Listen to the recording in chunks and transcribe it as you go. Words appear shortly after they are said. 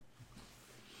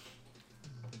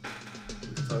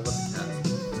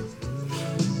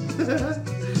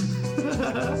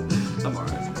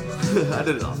I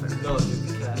did it off air. No, dude,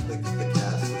 the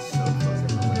cast is so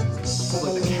fucking hilarious.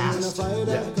 But the cast?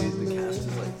 Yeah, dude, the cast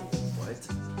is like, what?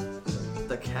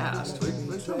 The cast? What are you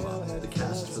talking about? The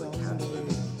cast for the Cats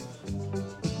movie.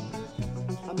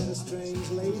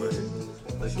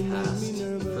 The cast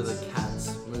for the Cats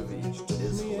movie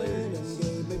is hilarious.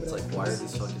 It's like, why are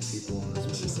these fucking people in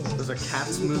this movie? There's a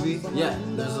Cats movie? Yeah,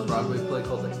 there's a Broadway play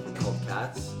called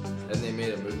Cats, and they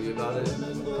made a movie about it.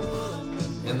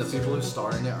 And the people who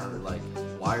star in it are like,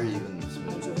 why are you in this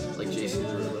movie? Like Jason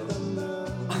Derulo.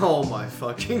 Oh my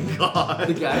fucking god.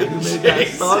 The guy who made that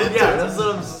song? Yeah, that's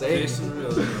what I'm saying. Jason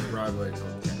Derulo is a Broadway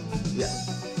called Cats. Yeah.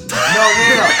 No.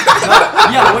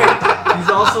 Yeah, wait. He's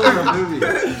also in the movie.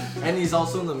 And he's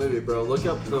also in the movie, bro. Watch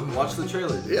the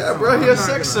trailer. Dude. Yeah, bro, he has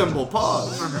sex symbol.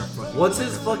 Pause. What's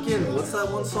that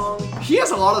one song? He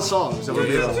has a lot of songs that were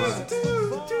made on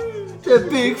That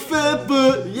big fat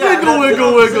butt. Yeah,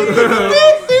 wiggle, wiggle. He's in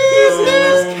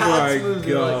this Oh Cats my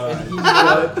movie. God.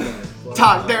 Like, and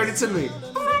Talk dirty to me.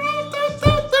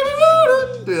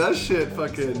 Dude, that shit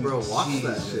fucking... bro, watch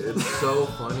that shit. It's so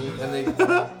funny. And they...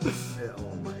 oh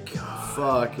my god.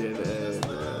 Fucking A,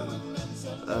 man.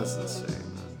 That's insane, man.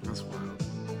 That's wild.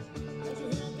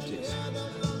 Jeez.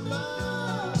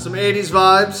 Some 80s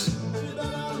vibes.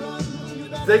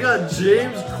 They got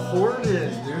James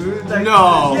Corden, dude.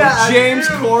 No, James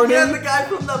dude. Corden? Yeah, the guy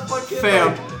from the fucking...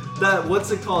 Fam. That, what's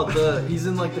it called? He's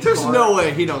in like the There's car. no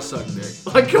way he don't suck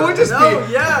dick. Like, can we just No,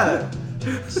 be... yeah.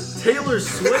 Taylor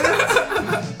Swift.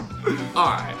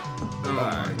 Alright.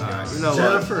 Alright, You know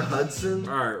Jennifer Hudson.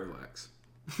 Alright, relax.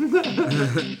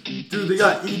 Dude, they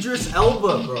got Idris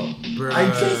Elba, bro. Bruh.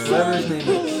 Whatever his name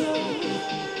is.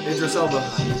 what? Idris Elba.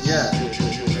 Yeah.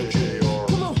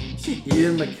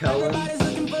 Ian McKellen.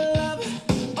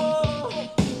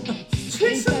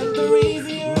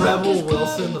 Rebel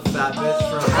Wilson, the fat bitch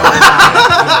from...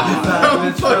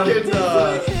 Pitch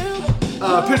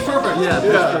Perfect. Yeah,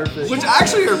 Pitch Perfect. Which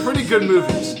actually are pretty good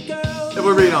movies, if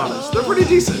we're being honest. They're pretty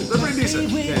decent. They're pretty decent.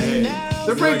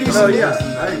 They're pretty decent. Oh, yeah.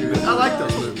 I agree. I like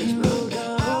those movies, man.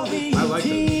 I like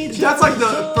that. That's like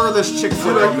the furthest chick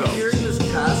flick Dude, I'll are you go. hearing this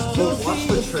cast? Watch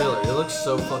the trailer. It looks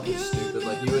so fucking stupid.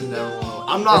 Like, you would never want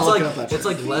to... I'm not it's looking like, up that it's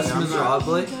like Les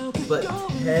Miserables, but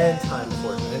 10 times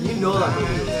worse. And you know that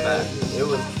movie was bad, dude. It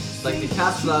was... Like, the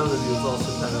cast for that movie was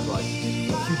also kind of like...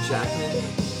 Hugh Jackman.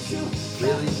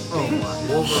 Really? Oh my.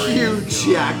 Wolverine. Hugh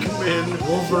Jackman.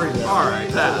 Wolverine. Alright,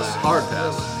 pass. Hard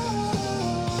pass.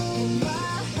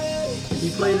 He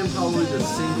played in probably the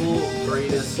single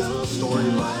greatest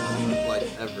storyline, like,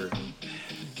 ever.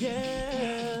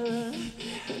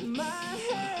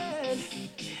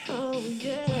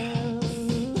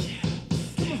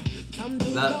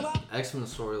 That X-Men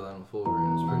storyline with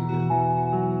Wolverine was pretty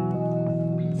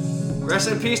good. Rest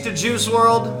in peace to Juice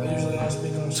WRLD.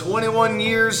 21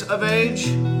 years of age.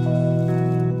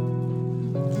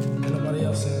 Nobody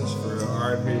else says. For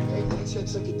R.I.P. I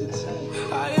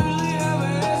usually have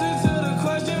an answer to the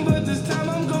question, but this time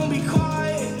I'm gonna be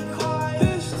quiet.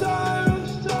 This time,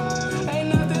 ain't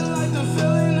nothing like the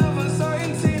feeling of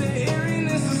uncertainty, the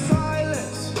eeriness of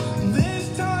silence. This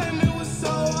time it was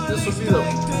so This would be the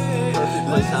perfect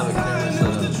place to have a camera set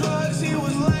up. drugs he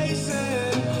was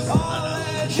lacing.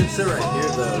 You should sit right here,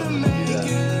 though.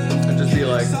 And just be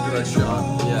like, direct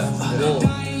shot. Yeah. We'll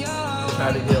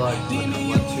try to get, like 2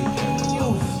 cameras.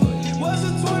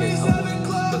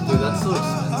 But, dude, that's so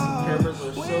expensive. Cameras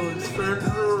are so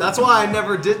expensive. That's why I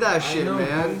never did that shit, I know,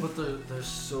 man. But they're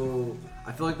so...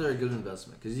 I feel like they're a good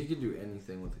investment. Because you can do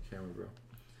anything with the camera, bro.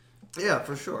 Yeah,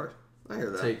 for sure. I hear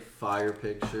that. Take fire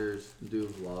pictures, do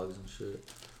vlogs and shit.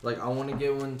 Like, I want to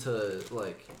get one to,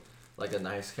 like a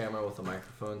nice camera with a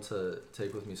microphone to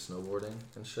take with me snowboarding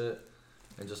and shit.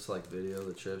 And just, like, video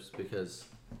the trips because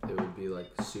it would be, like,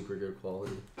 super good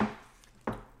quality.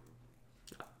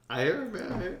 I hear it,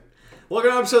 man. I hear it.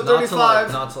 Welcome to episode Not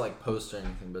 35. to like post or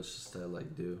anything, but just to,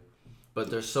 like, do. But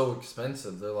they're so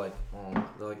expensive. They're, like,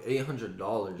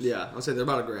 $800. Yeah, I'll say they're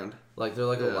about $1,000. Like, they're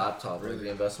like a Yeah, laptop. really. Like,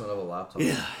 the investment of a laptop.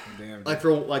 Yeah. Damn. Like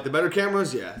for like the better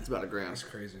cameras, yeah, it's about $1,000. That's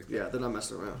crazy. Yeah, they're not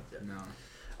messing around. No.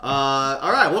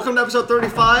 All right, welcome to episode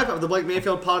 35 of the Blake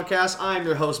Mayfield podcast. I'm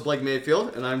your host, Blake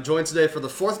Mayfield, and I'm joined today for the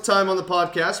 4th time on the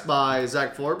podcast by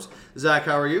Zach Forbes. Zach,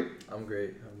 how are you? I'm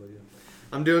great. How about you?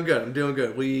 I'm doing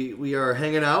good. We are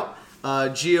hanging out.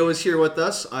 Gio is here with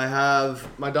us. I have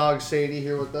my dog Sadie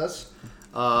here with us.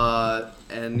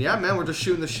 And yeah, man, we're just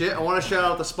shooting the shit. I want to shout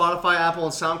out the Spotify, Apple,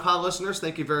 and SoundCloud listeners.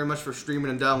 Thank you very much for streaming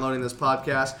and downloading this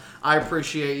podcast. I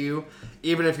appreciate you.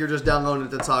 Even if you're just downloading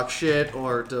it to talk shit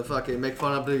or to fucking make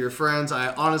fun of to your friends,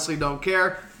 I honestly don't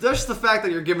care. Just the fact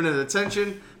that you're giving it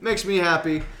attention makes me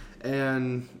happy.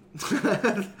 And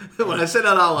When I say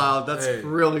that out loud, that's Hey.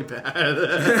 really bad.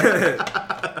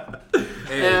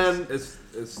 Hey, And- it's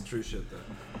true shit though.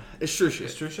 It's true shit.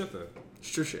 It's true shit though. It's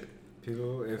true shit.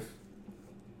 People, if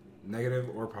negative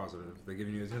or positive, they're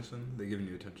giving you attention. They're giving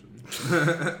you attention.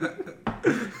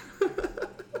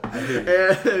 I hear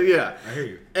you. And, yeah. I hear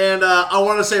you. And I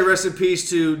want to say rest in peace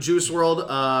to Juice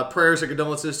WRLD. Prayers and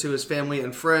condolences to his family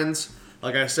and friends.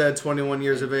 Like I said, 21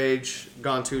 years of age,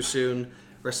 gone too soon.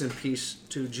 Rest in peace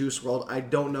to Juice WRLD. I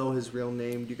don't know his real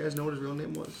name. Do you guys know what his real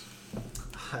name was?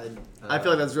 I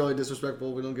feel like that's really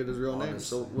disrespectful. We don't get his real name,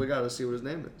 so we got to see what his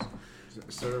name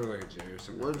is. Sort of like a J or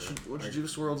something. What's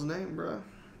Juice WRLD's name, bro?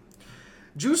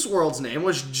 Juice WRLD's name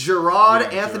was Gerard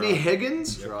Yeah, Anthony Gerard.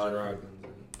 Higgins. Yep, Gerard. Gerard.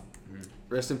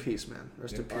 Rest in peace, man.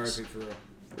 Rest in Yep, peace. RIP for real.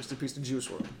 Rest in peace to Juice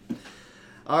WRLD.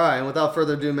 All right, and without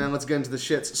further ado, man, let's get into the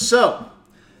shits. So,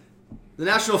 the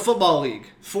National Football League,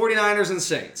 49ers and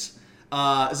Saints.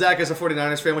 Zach is a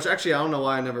 49ers fan, which actually I don't know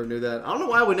why I never knew that. I don't know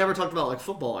why we never talked about like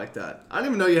football like that. I didn't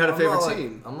even know you had a favorite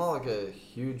team. I'm not like a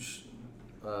huge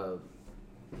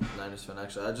Niners fan.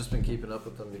 Actually, I've just been keeping up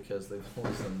with them because they've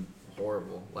always been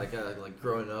horrible. Like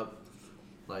growing up,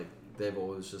 like they've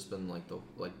always just been like the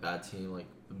bad team, like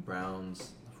the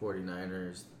Browns, the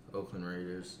 49ers, Oakland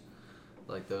Raiders,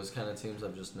 like those kind of teams.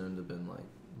 I've just known to have been like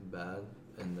bad,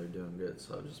 and they're doing good.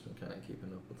 So I've just been kind of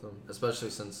keeping up with them, especially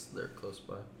since they're close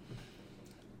by.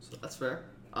 So That's fair.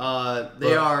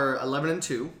 They are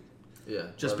 11-2. yeah,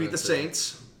 Just beat the 11-2.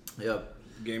 Saints. Yep,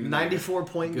 Game of the year.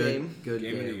 94-point game. good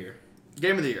Game of the year.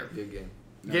 Game of the year. Good game.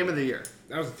 Game of the year.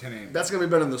 That was a 10 a.m. That's going to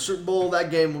be better than the Super Bowl.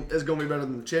 That game is going to be better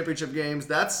than the championship games.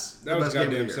 That's That the was best a game of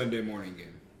the goddamn year. Sunday morning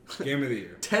game. Game of the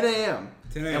year. 10 a.m.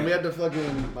 10 a.m. And we had to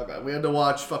fucking, my bad, we had to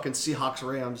watch fucking Seahawks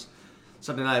Rams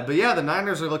Sunday night. But yeah, the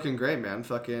Niners are looking great, man.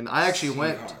 Fucking, I actually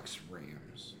went. Seahawks,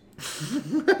 Rams.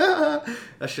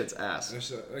 That shit's ass.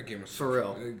 That game was For so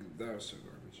real. That was so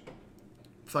garbage.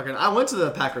 Fucking, I went to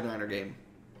the Packer Niner game.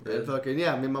 And Really? fucking,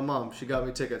 yeah, me and my mom, she got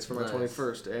me tickets for my Nice.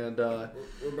 21st. And,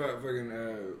 What about fucking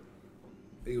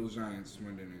Eagles Giants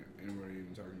Monday night? Anybody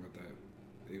even talking about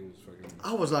that? Eagles fucking.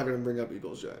 I was not going to bring up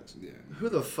Eagles Giants. Yeah. Who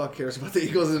the fuck cares about the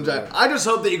Eagles and Giants? I just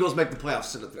hope the Eagles make the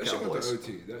playoffs instead of the That shit went to Cowboys.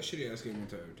 OT. That shitty ass game went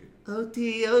to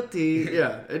OT. OT.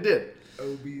 Yeah, it did.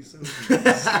 OBs.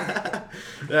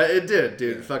 Yeah, it did,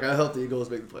 dude. Yeah. Fuck, I hope the Eagles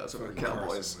make the playoffs over the Fucking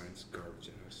Cowboys. Carson Wentz, garbage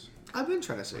ass. I've been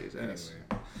trying to say his ass.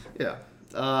 Anyway. Yeah.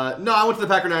 No, I went to the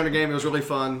Packer Niner game. It was really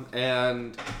fun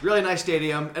and really nice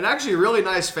stadium and actually really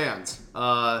nice fans.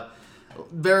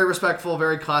 Very respectful,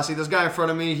 very classy. This guy in front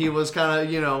of me, he was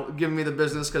kind of, giving me the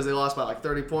business because they lost by like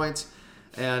 30 points.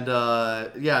 And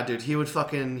yeah, dude, he would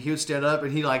stand up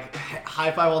and he like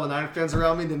high five all the Niner fans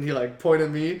around me. Then he like point at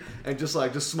me and just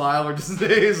smile or just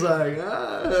he's like,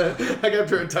 like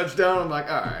after a touchdown, I'm like,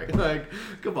 all right, like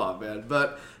come on, man.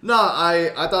 But no,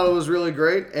 I thought it was really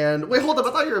great. And wait, hold up,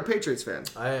 I thought you were a Patriots fan.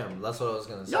 I am. That's what I was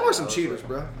gonna say. Y'all are some I was cheaters, like-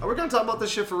 bro. Are we gonna talk about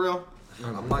this shit for real?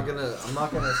 I'm not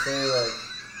gonna say like.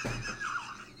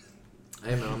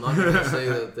 Hey man, I'm not gonna say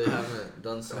that they haven't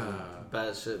done some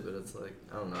bad shit, but it's like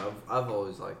I don't know. I've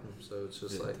always liked them, so it's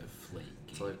just like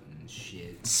it's like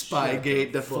shit.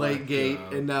 Spygate,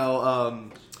 Deflategate, and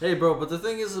now hey bro. But the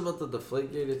thing is about the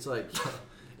Deflategate, it's like,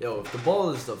 yo, if the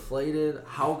ball is deflated,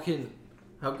 how can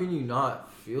you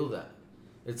not feel that?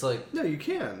 It's like no, you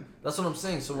can. that's what I'm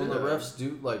saying. So when the Yeah. refs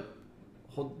do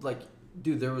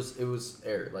dude, it was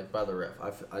air like by the ref.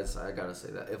 I gotta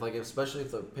say that especially if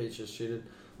the Patriots cheated,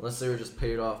 unless they were just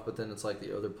paid off, but then it's like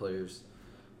the other players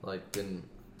like didn't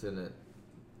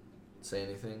say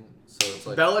anything. So it's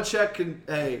like Belichick can.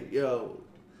 Hey,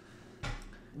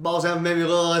 balls have maybe a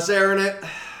little less air in it.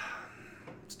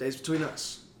 Stays between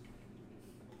us.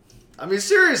 I mean,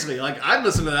 seriously, like I'd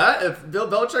listen to that if Bill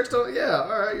Belichick's told. Yeah,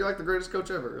 all right, you're like the greatest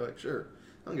coach ever. You're like, sure,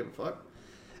 I don't give a fuck.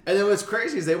 And then what's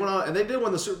crazy is they went on and they did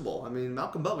win the Super Bowl. I mean,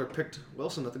 Malcolm Butler picked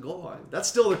Wilson at the goal line. That's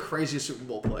still the craziest Super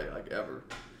Bowl play like ever.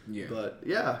 Yeah. But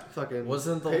yeah, fucking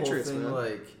wasn't the Patriots, whole thing man.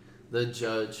 like the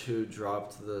judge who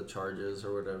dropped the charges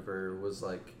or whatever was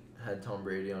like had Tom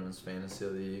Brady on his fantasy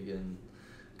league and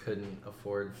couldn't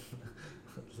afford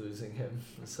losing him,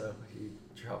 so he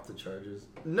dropped the charges.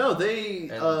 No, they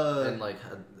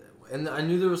And I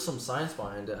knew there was some science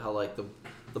behind it. How like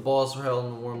the balls were held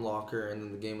in a warm locker, and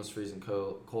then the game was freezing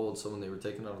cold. So when they were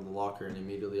taken out of the locker and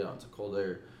immediately out into cold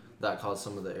air, that caused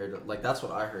some of the air to that's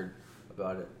what I heard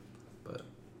about it. But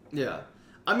yeah.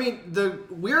 I mean, the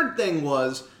weird thing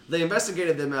was they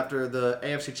investigated them after the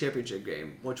AFC Championship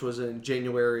game, which was in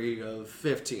January of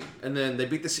 15. And then they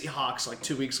beat the Seahawks like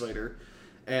 2 weeks later.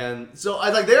 And so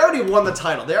they already won the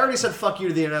title. They already said fuck you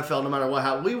to the NFL no matter what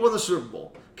happened. We won the Super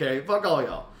Bowl. Okay, fuck all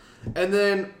y'all. And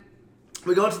then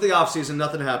We go into the offseason,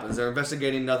 nothing happens. They're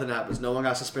investigating, nothing happens. No one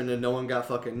got suspended, no one got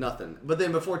fucking nothing. But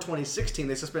then before 2016,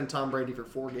 they suspend Tom Brady for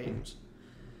 4 games.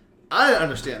 I didn't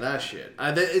understand that shit.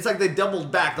 It's like they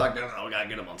doubled back. They're like, no, we gotta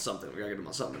get him on something. We gotta get him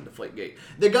on something to deflate gate.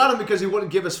 They got him because he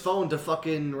wouldn't give his phone to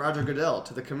fucking Roger Goodell,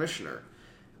 to the commissioner.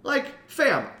 Like,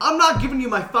 fam, I'm not giving you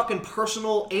my fucking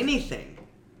personal anything.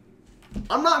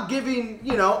 I'm not giving,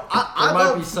 you know, There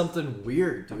might be something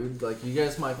weird, dude. Like, you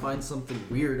guys might find something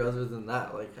weird other than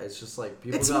that. Like, it's just like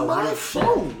people It's got my weird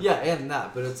phone. shit. Yeah, and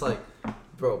that, but it's like,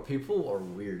 bro, people are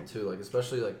weird too. Like,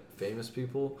 especially like famous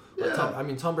people. Like,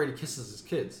 Yeah. Tom Brady kisses his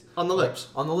kids On the lips.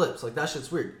 On the lips. Like, that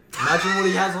shit's weird. Imagine what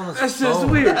he has on his That's phone. just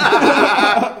weird.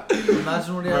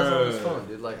 Imagine what he has on his phone,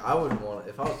 dude. Like, I wouldn't want.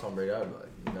 If I was Tom Brady, I'd be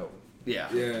like, no.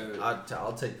 Yeah. Yeah.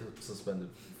 I'll take the suspended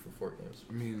for 4 games.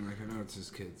 I mean, like, I know it's his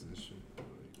kids and shit, but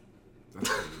like,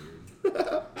 that's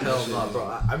weird. Hell no,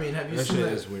 bro. I mean, have you That seen shit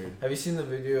that? is weird. Have you seen the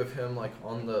video of him like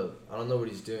on the? I don't know what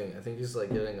he's doing. I think he's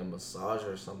like getting a massage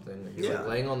or something. He's Yeah. like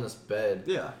laying on this bed.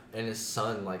 Yeah. And his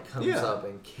son like comes Yeah. up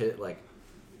and like.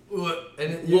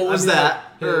 And What was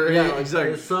that? Or yeah, he- like, he's like-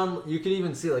 his son. You can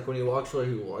even see like when he walks away,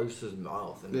 he wipes his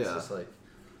mouth, and it's Yeah. just like.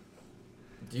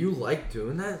 Do you like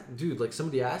doing that, dude? Like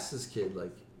somebody asked this kid,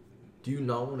 like, do you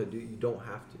not want to do? You don't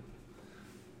have to.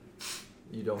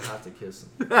 You don't have to kiss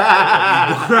him.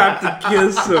 Have to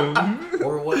kiss him.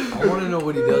 Or what? I want to know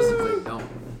what he does if they don't.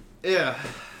 Yeah.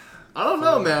 I don't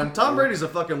know, man. Tom Brady's a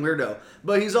fucking weirdo.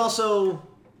 But he's also...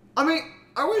 I mean,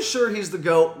 are we sure he's the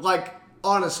GOAT? Like,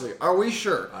 honestly, are we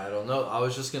sure? I don't know. I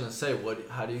was just gonna say,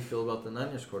 how do you feel about the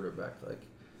Niners quarterback, like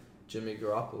Jimmy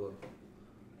Garoppolo?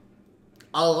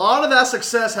 A lot of that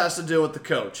success has to do with the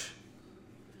coach.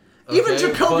 Even Okay,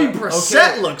 Jacoby but-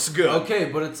 Brissett okay, looks good. Okay,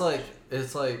 but it's like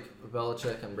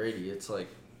Belichick and Brady. It's like,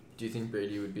 do you think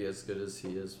Brady would be as good as he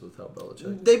is without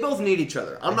Belichick? They both need each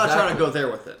other. I'm not trying to Exactly. go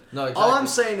there with it. No, All I'm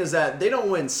exactly. saying is that they don't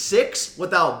win 6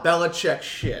 without Belichick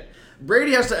shit.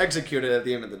 Brady has to execute it at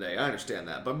the end of the day. I understand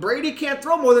that. But Brady can't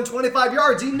throw more than 25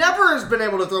 yards. He never has been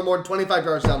able to throw more than 25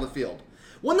 yards down the field.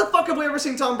 When the fuck have we ever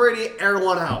seen Tom Brady air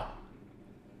one out?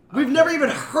 We've never even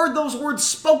heard those words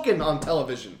spoken on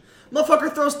television.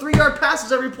 Motherfucker throws 3-yard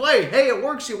passes every play. Hey, it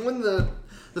works. You win the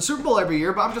Super Bowl every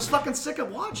year, but I'm just fucking sick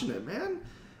of watching it, man.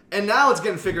 And now it's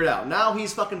getting figured out. Now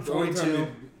he's fucking The only 42.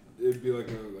 time it'd be like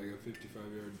a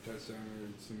 55-yard touchdown or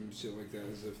some shit like that,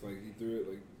 as if like he threw it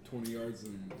like 20 yards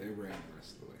and they ran the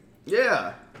rest of the way.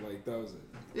 Yeah. Like that was it.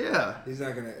 Yeah. He's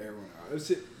not gonna air one out.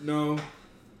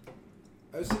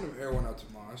 I've seen him air one out to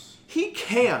Moss. He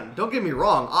can. Don't get me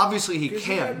wrong. Obviously he 'Cause he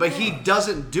can, had but he Moss.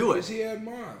 doesn't do Because it. he had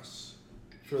Moss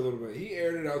for a little bit. He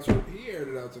aired it out to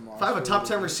Moss. If I have a for top 10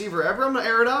 little bit. receiver ever, I'm gonna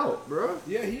air it out, bro.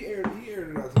 Yeah, he aired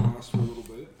it out to Moss for a little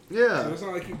bit. So Yeah. it's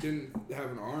not like he didn't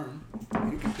have an arm.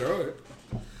 He could throw it.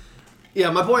 Yeah,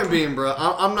 my point being, bro,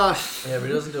 I'm not... Yeah, but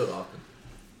he doesn't do it often.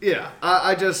 Yeah,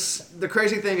 I just... The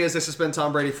crazy thing is they suspend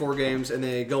Tom Brady 4 games, and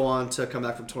they go on to come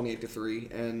back from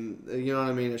 28-3, and you know what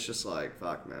I mean? It's just like,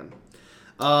 fuck, man.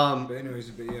 But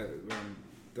anyways, that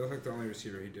was like the only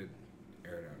receiver he did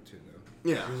air it out to, though.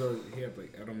 Yeah. He had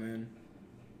like Edelman,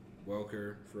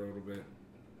 Welker for a little bit.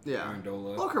 Yeah.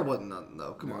 Amendola. Walker wasn't nothing,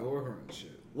 though. Come on. Welker wasn't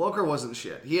shit. Walker wasn't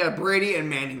shit. He had Brady and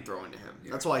Manning throwing to him.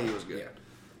 Yeah. That's why he was good. Yeah.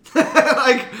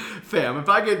 Like, fam, if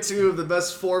I get 2 of the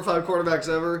best 4 or 5 quarterbacks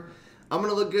ever, I'm going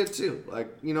to look good too. Like,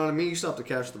 you know what I mean? You still have to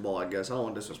catch the ball, I guess. I don't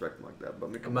want to disrespect him like that. But I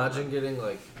mean, come on, Imagine man. getting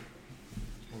like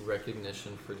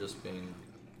recognition for just being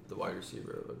the wide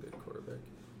receiver of a good quarterback.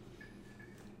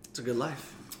 It's a good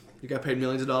life. You got paid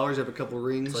millions of dollars, you have a couple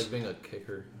rings. It's like being a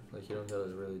kicker. Like, you don't gotta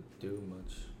really do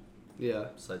much yeah.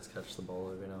 besides catch the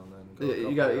ball every now and then. Go Yeah, a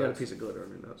you got couple a yards. piece of glitter on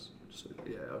your nose. So,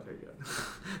 yeah, okay,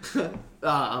 good.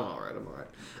 I'm all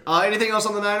right. Anything else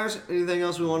on the Niners? Anything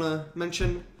else we want to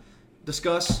mention,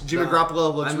 discuss? Jimmy Nah,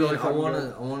 Garoppolo looks I mean, really I fucking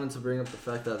good. wanted to bring up the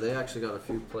fact that they actually got a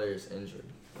few players injured.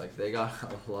 Like, they got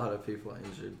a lot of people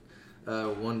injured.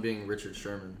 One being Richard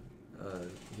Sherman.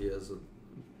 He has a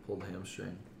pulled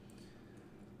hamstring.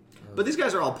 But these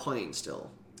guys are all playing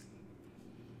still.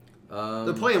 They're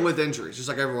Um, playing with injuries, just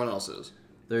like everyone else is.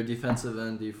 Their defensive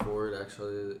end, D Ford,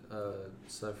 actually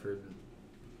suffered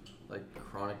like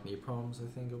chronic knee problems, I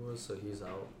think it was, so he's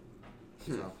out.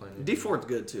 He's not playing. D Ford's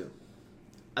good too.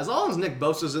 As long as Nick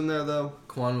Bosa's in there, though.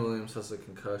 Quan Williams has a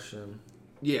concussion.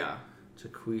 Yeah.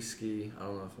 Jaquiski, I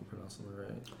don't know if I'm pronouncing it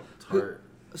right. Tart.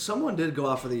 Someone did go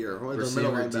out for the year. Or the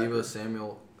middle Receiver linebacker. Deebo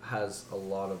Samuel has a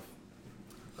lot of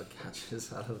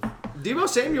catches out of. Deebo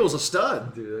Samuel's a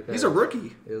stud. Dude, that guy, He's a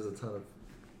rookie. He has a ton of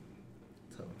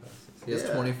passes. He has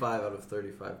Yeah. 25 out of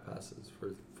 35 passes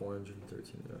for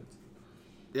 413 yards.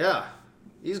 Yeah.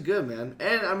 He's good, man.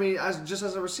 And, I mean, just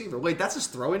as a receiver. Wait, that's his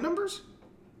throwing numbers?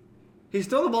 He's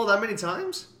thrown the ball that many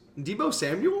times? Debo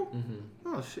Samuel? Mm-hmm.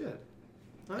 Oh, shit.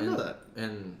 I didn't know that.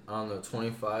 And I don't know,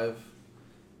 25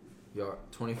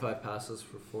 passes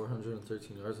for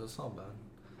 413 yards. That's not bad.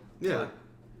 Yeah. Like,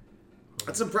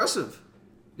 That's impressive.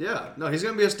 Yeah. No, he's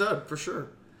going to be a stud for sure.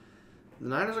 The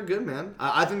Niners are good, man.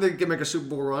 I think they can make a Super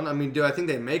Bowl run. I mean, do I think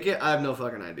they make it? I have no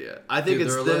fucking idea. I think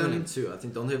it's they're them. 11-2. I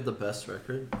think don't they have the best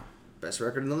record? Best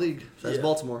record in the league. That's Yeah.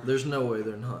 Baltimore. There's no way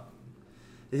they're not.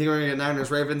 You think we're going to get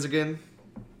Niners Ravens again?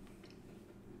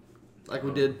 Like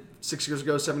we did 6 years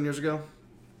ago, 7 years ago?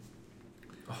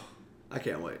 Oh. I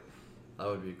can't wait. That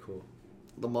would be cool.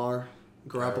 Lamar, I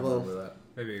Garoppolo. remember that.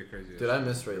 That'd be a crazy. Dude, I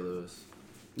miss Ray Lewis.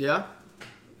 Yeah?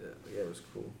 Yeah, it was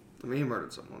cool. I mean, he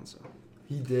murdered someone, so.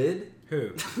 He did?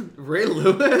 Who? Ray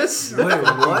Lewis? Wait,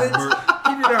 what?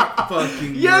 He did not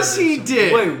fucking. Yes, murder he someone.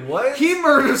 did. Wait, what? He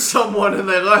murdered someone and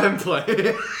they let him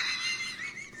play.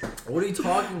 What are you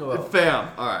talking about? Fam.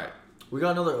 All right. We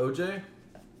got another OJ?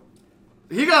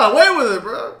 He got away with it,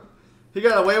 bro. He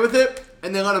got away with it,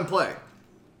 and they let him play.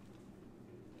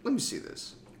 Let me see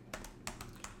this.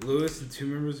 Lewis and 2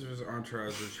 members of his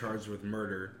entourage were charged with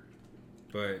murder,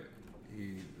 but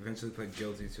he eventually pled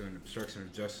guilty to an obstruction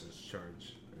of justice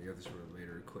charge. The others were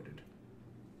later acquitted.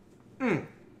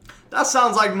 That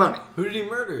sounds like money. Who did he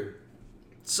murder?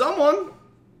 Someone.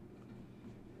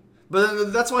 But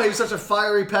then that's why he's such a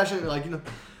fiery, passionate, like, you know,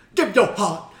 give your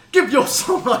heart, give your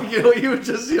soul. Like, you know, he would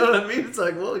just, you know what I mean? It's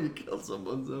like, well, you killed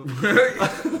someone, so.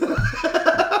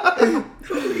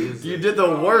 You did the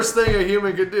worst thing a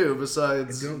human could do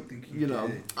besides, I don't think you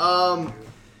know.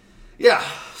 Yeah,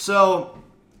 so,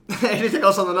 anything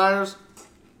else on the Niners?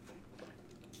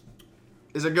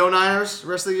 Is it go Niners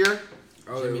rest of the year?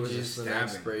 Oh, Jimmy it was a G's the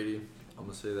next stabbing. Brady. I'm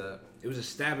going to say that. It was a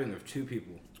stabbing of 2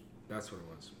 people. That's what it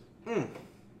was.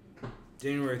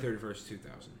 January 31st,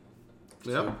 2000.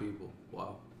 Yep. 2 people.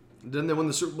 Wow. Didn't they win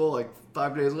the Super Bowl like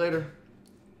 5 days later?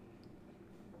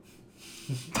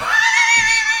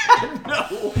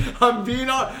 No, I'm being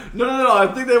on. No. I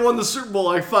think they won the Super Bowl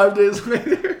like 5 days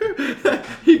later.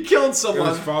 He killed It was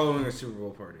someone. following a Super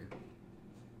Bowl party.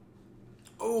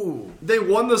 Oh. They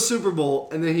won the Super Bowl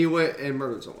and then he went and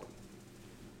murdered someone.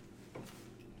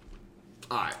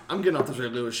 Alright, I'm getting off this Ray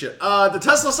Lewis shit. The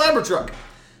Tesla Cybertruck.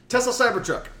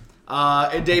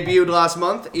 It debuted last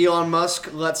month. Elon Musk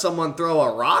let someone throw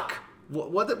a rock.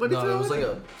 What did he No, throw? it was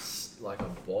like a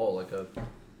ball.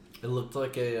 It looked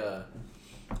like a,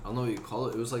 I don't know what you call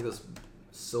it. It was like this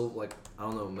I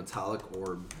don't know, metallic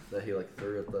orb that he like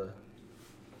threw at the.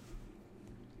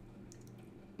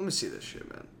 Let me see this shit,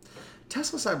 man.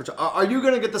 Tesla Cybertruck. Are you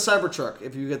going to get the Cybertruck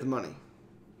if you get the money?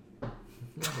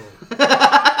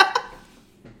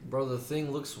 Bro, the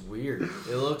thing looks weird.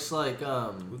 It looks like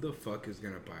Who the fuck is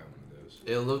gonna buy one of those?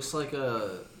 it looks like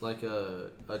a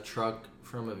truck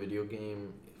from a video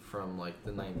game from like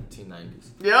the 1990s.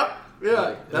 Yep. Yeah.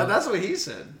 Like, That's what he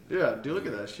said. Yeah, dude, look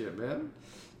at that shit, man.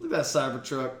 Look at that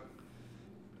Cybertruck.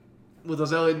 With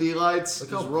those LED lights. Look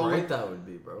just how rolling. bright that would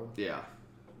be, bro. Yeah.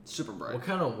 Super bright. What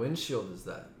kind of windshield is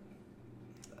that?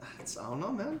 I don't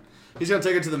know, man. He's going to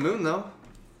take it to the moon, though.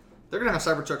 They're going to have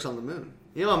Cybertrucks on the moon.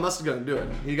 Elon Musk is going to do it.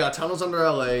 He got tunnels under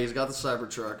LA. He's got the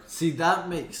Cybertruck. See, that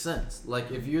makes sense.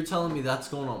 Like, if you're telling me that's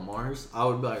going on Mars, I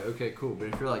would be like, okay, cool. But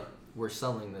if you're like, we're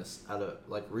selling this at a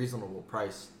like reasonable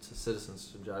price to citizens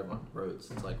to drive on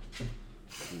roads, it's like,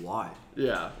 why?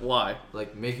 Yeah, why?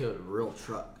 Like, make a real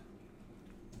truck.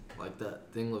 Like,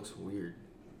 that thing looks weird.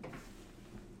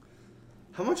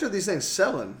 How much are these things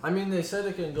selling? I mean, they said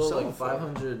it can go Selling like for?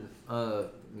 500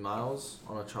 miles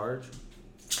on a charge,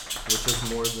 which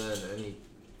is more than any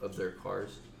of their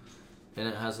cars. And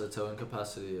it has a towing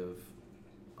capacity of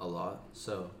a lot,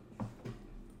 so...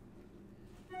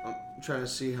 I'm trying to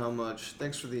see how much.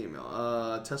 Thanks for the email.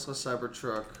 Tesla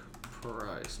Cybertruck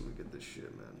price. Let me get this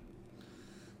shit, man.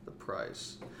 The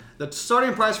price. The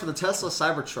starting price for the Tesla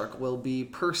Cybertruck will be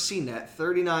per CNET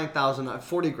 $39,000,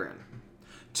 40 grand.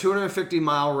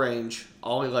 250-mile range,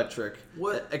 all electric.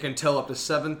 What? It can tow up to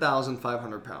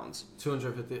 7,500 pounds.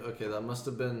 250. Okay, that must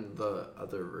have been the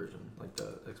other version, like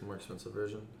the more expensive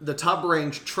version. The top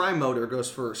range tri-motor goes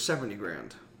for 70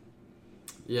 grand.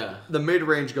 Yeah. The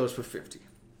mid-range goes for 50.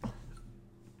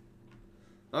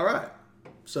 All right.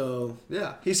 So,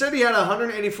 yeah. He said he had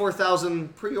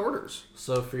 184,000 pre-orders.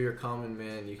 So for your common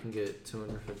man, you can get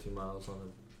 250 miles on a.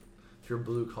 If you're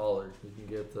blue collar, you can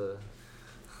get the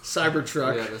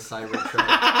Cybertruck. Yeah, the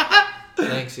Cybertruck.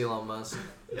 Thanks, Elon Musk.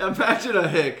 Imagine a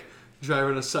hick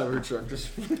driving a Cybertruck.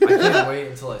 Just I can't wait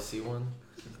until I see one.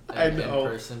 I In know.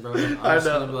 person, bro. I'm I just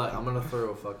know. gonna be like, I'm gonna throw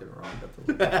a fucking rock at the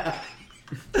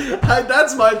window.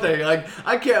 That's my thing. Like,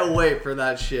 I can't wait for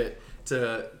that shit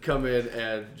to come in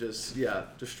and just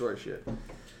destroy shit.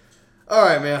 All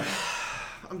right, man.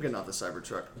 I'm getting off the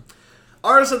Cybertruck.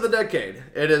 Artist of the decade.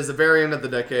 It is the very end of the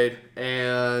decade,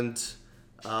 and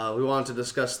we wanted to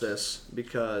discuss this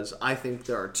because I think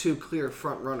there are two clear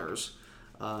front runners.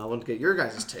 I want to get your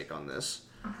guys' take on this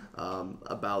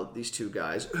about these two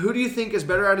guys. Who do you think is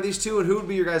better out of these two, and who would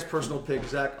be your guys' personal pick?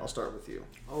 Zach, I'll start with you.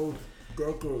 Oh,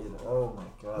 decade. Oh my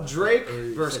god. Drake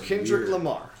versus Kendrick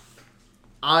Lamar.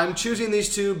 I'm choosing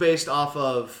these two based off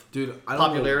of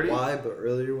popularity. Know why, but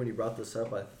earlier when you brought this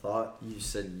up, I thought you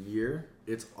said year.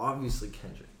 It's obviously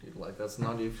Kendrick, dude. Like, that's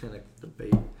not even a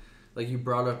debate. Like, you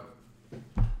brought up,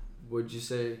 what'd you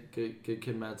say? Good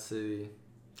Kid, Mad City.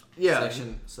 Yeah.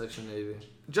 Section 80.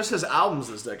 Just his albums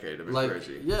this decade have been like,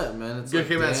 crazy. Yeah, man. It's Good like,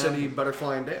 Kid, Mad City,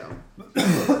 Butterfly, and Damn.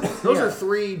 Those are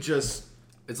three just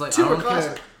it's like, super I don't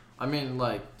classic. care. I mean,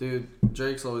 like, dude,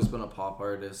 Drake's always been a pop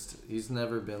artist. He's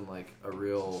never been, like, a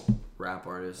real rap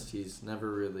artist. He's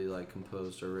never really, like,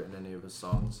 composed or written any of his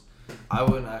songs. I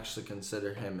wouldn't actually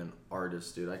consider him an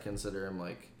artist, dude. I consider him,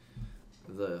 like,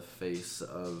 the face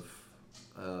of,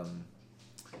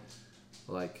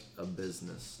 like, a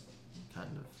business,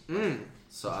 kind of.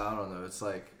 So, I don't know. It's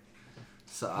like...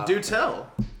 Do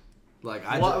tell. Like,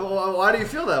 why do you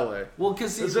feel that way? Well,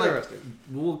 because he's like, interesting.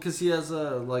 Well, because he has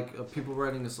people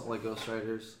writing his like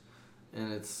ghostwriters,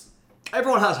 and it's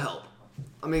everyone has help.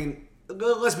 I mean,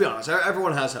 let's be honest.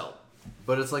 Everyone has help.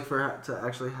 But it's like to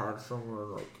actually have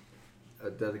someone like a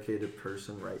dedicated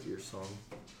person write your song,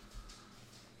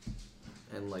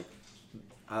 and like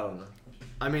I don't know.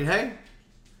 I mean, hey,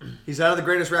 he's out of the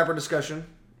greatest rapper discussion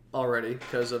already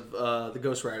because of the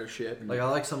ghostwriter shit. Like I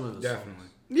like some of his Definitely.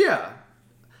 songs. Yeah.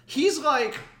 He's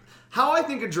like, how I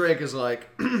think of Drake is like...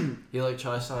 he like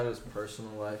tries to hide his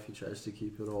personal life. He tries to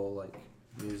keep it all like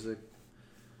music.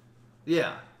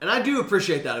 Yeah. And I do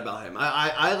appreciate that about him.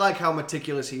 I like how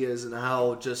meticulous he is and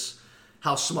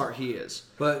how smart he is.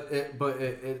 But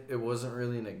it wasn't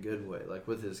really in a good way. Like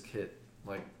with his kid.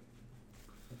 Like...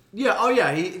 Yeah, oh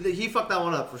yeah, he fucked that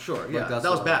one up for sure. Yeah, like that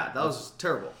was bad. That was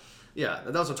terrible. Yeah,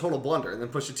 that was a total blunder. And then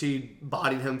Pusha T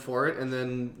bodied him for it, and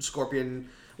then Scorpion...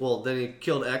 Well, then he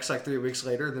killed X like 3 weeks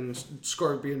later. Then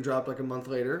Scorpion dropped like a month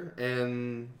later.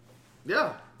 And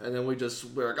yeah. And then we're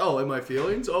like, oh, in my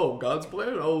feelings? Oh, God's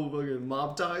plan? Oh, fucking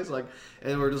mob ties? Like,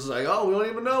 and we're just like, oh, we don't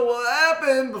even know what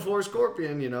happened before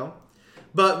Scorpion, you know?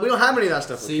 But we don't have any of that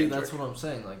stuff with See, Kendrick. that's what I'm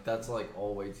saying. Like, that's like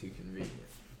all way too convenient.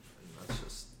 And that's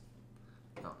just,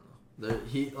 I don't know.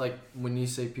 He, like, when you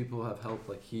say people have help,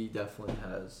 like, he definitely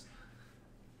has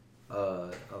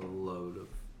a load of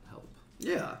help.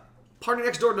 Yeah. Party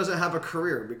Next Door doesn't have a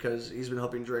career because he's been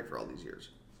helping Drake for all these years.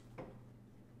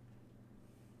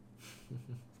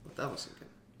 What that was thinking.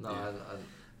 No, Yeah.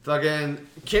 Fucking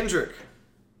Kendrick,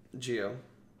 Gio.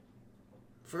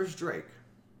 First Drake.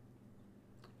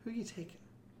 Who you taking?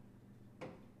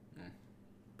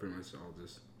 Pretty much I'll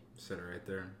just set it right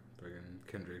there. Fucking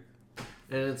Kendrick.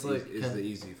 and it's like is the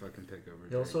easy fucking pick over he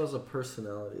Drake. also has a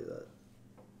personality that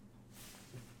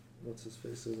what's his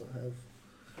face doesn't have.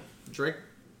 Drake?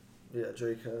 Yeah,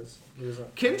 Drake has. He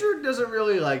doesn't. Kendrick doesn't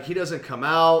really, like, he doesn't come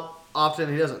out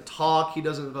often. He doesn't talk. He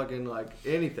doesn't fucking, like,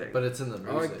 anything. But it's in the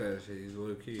music. I like that shit. He's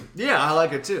low key. Yeah, I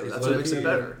like it too. It's That's what makes it low-key.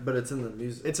 better. But it's in the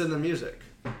music. It's in the music.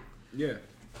 Yeah.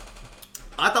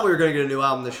 I thought we were going to get a new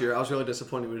album this year. I was really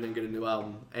disappointed we didn't get a new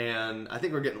album. And I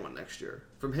think we're getting one next year.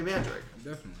 From him and Drake.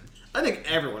 Definitely. I think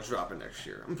everyone's dropping next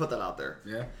year. I'm going to put that out there.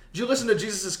 Yeah. Did you listen to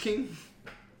Jesus is King?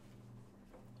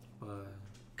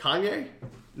 Kanye?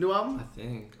 New I album?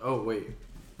 think. Oh wait.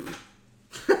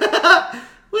 We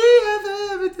have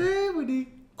everything we need.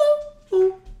 Ooh,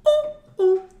 ooh, ooh,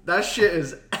 ooh. That shit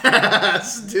is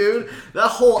ass, dude. That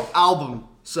whole album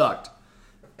sucked.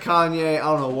 Kanye, I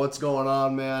don't know what's going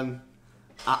on, man.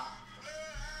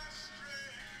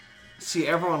 See,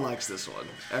 everyone likes this one.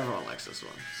 Everyone likes this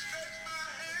one.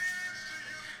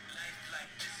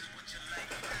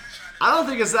 I don't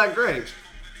think it's that great.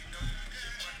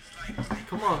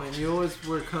 Come on, man. You always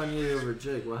wear Kanye over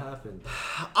Jake. What happened?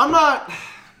 I'm not...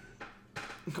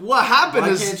 What happened Why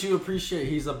is... can't you appreciate?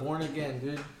 He's a born again,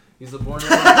 dude. He's a born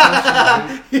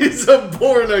again. He's a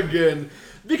born again.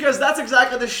 Because that's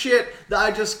exactly the shit that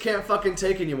I just can't fucking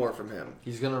take anymore from him.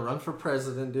 He's gonna run for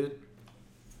president, dude.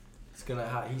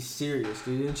 He's serious,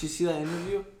 dude. Didn't you see that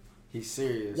interview? He's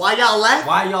serious. Why y'all laughing?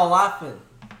 Why y'all laughing?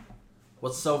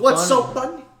 What's so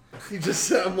funny? You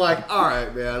just, I'm like, all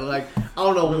right, man. Like, I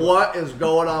don't know what is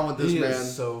going on with this he man.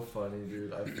 is so funny,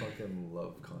 dude. I fucking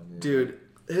love Kanye. Dude,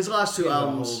 his last two He's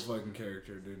albums. a whole fucking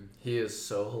character, dude. He is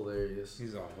so hilarious.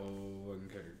 He's a whole fucking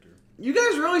character. You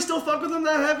guys really still fuck with him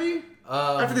that heavy?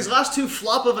 After these last two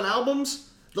flop of an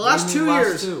albums? The last 2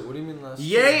 years. What do you mean last two?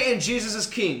 Ye and Jesus is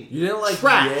King. You didn't like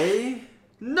Trash. Ye?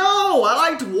 No,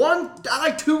 I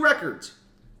liked 2 records.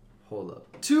 Hold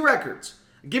up. 2 records.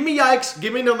 Give me Yikes.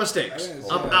 Give me No Mistakes.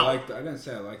 I didn't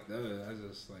say I liked those. I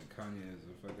just like Kanye as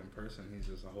a fucking person. He's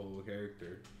just a whole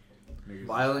character. Niggas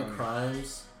Violent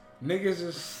Crimes. Niggas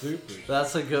is stupid.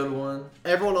 That's a good one.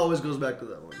 Everyone always goes back to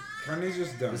that one. Kanye's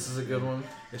just dumb. This is a good one.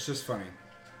 It's just funny.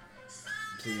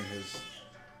 Seeing his.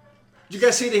 Did you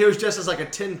guys see that he was dressed as like a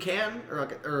tin can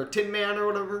or a tin man or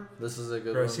whatever? This is a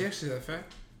good Bro, one. is he actually that fat?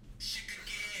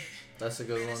 That's a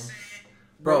good one.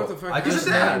 Bro, Bro, what the fuck? I He's just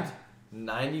a dad.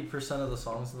 named 90% of the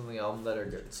songs on the album that are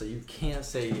good. So you can't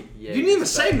say Ye. You didn't even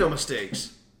say No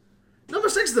Mistakes. No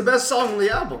Mistakes is the best song on the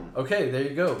album. Okay, there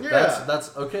you go. Yeah.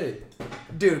 That's okay.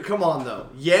 Dude, come on though.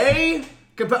 Yay?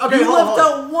 Okay, You hold left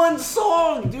on. out one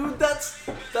song, dude. That's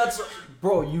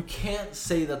bro. You can't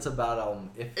say that's a bad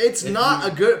album. It's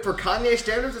not a good for Kanye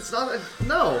standards. It's not a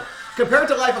no. Compared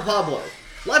to Life of Pablo,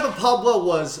 Life of Pablo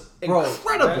was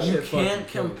incredible. that You shit can't fucking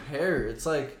killed. compare. It's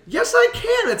like, Yes, I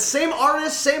can. It's same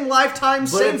artist, same lifetime, but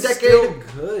same it's decade. still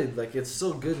good. Like it's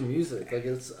still good music. Like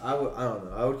it's I don't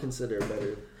know. I would consider it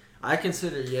better. I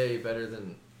consider Ye better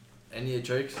than any of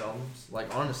Drake's albums.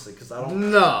 Like honestly, because I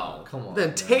don't. No. Come on, Then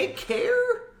man. Take Care.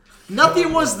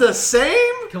 Nothing was the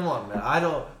same. Come on, man. I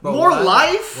don't. Bro, More when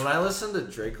life? When I listen to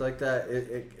Drake like that,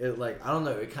 it like I don't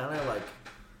know. It kind of like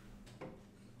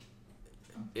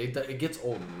it gets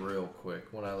old real quick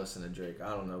when I listen to Drake. I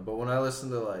don't know, but when I listen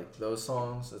to like those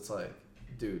songs, it's like,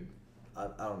 dude, I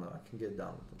don't know. I can get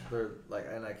down with them. They're like,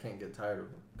 and I can't get tired of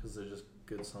them because they're just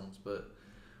good songs. But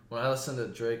when I listen to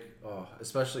Drake,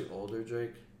 especially older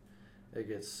Drake, it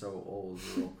gets so old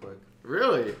real quick.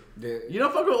 Really? Yeah, You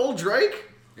don't fuck with old Drake?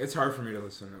 it's hard for me to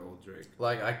listen to old Drake.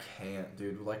 Like I can't,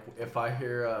 dude. Like if I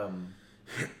hear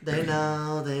They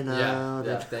know.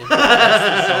 yeah, thank you.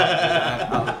 That's the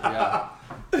song. Yeah.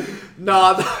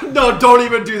 No, don't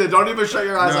even do that. Don't even shut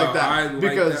your eyes No, like that.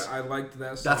 I liked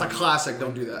that song. that's a classic.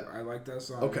 Don't do that. I liked that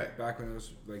song. Okay. Back when it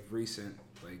was like recent,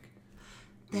 like.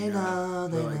 They you know.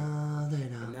 but,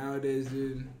 like, Nowadays,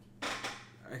 dude,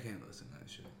 I can't listen to that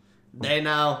shit. They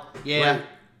know. Yeah.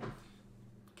 Wait.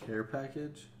 Care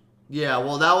Package. Yeah,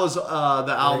 well, that was the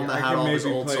album that I had can all his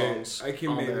maybe old play it. songs. I can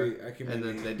on maybe- there, I can and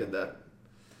maybe then they did that.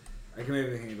 I can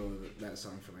maybe handle that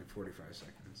song for like 45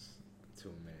 seconds to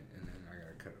a minute, and then I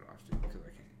gotta cut it off, dude, because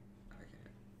I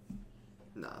can't.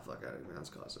 Nah, fuck out of here, man. That's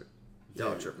classic.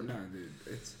 Y'all tripping. No, dude,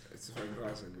 it's a fucking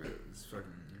classic, but it's fucking.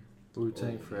 Wu-Tang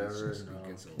old. Forever. It's just- No, it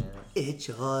gets old. can't. It's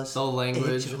yours. The language.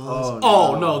 It's yours. Oh,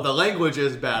 Oh no, the language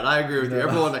is bad. I agree with you. No.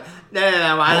 Everyone's like,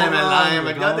 nah, my name is Lion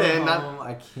McNutten.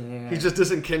 I can't. He's just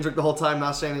dissing Kendrick the whole time,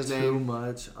 not saying his too name.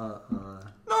 much.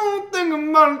 Don't think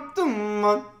about too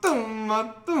much.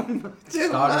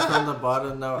 Starting from the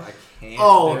bottom. No, I can't.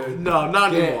 Oh dude. no,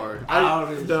 not Get anymore.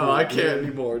 out of No, here, I can't dude.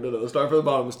 anymore. No. Start from the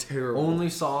bottom was terrible. Only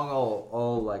song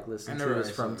I'll like listen I to never is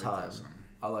actually From liked Time. that song.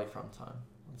 I like From Time.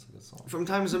 That's a good song. From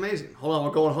Time is amazing. Hold on,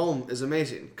 we're going home is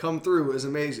amazing. Come Through is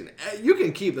amazing. You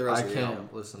can keep the rest I of the album.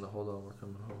 can't listen to Hold On, We're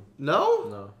Coming Home. No?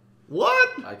 No,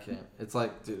 What? I can't. It's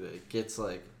like, dude, it gets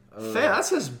like. Fam, that's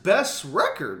his best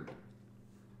record.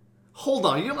 Hold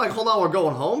on, you don't like Hold On, We're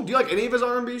Going Home? Do you like any of his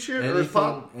R&B shit or his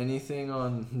pop? Anything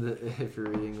on the If You're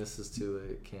Reading This Is Too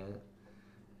Late, can't.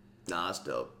 Nah, it's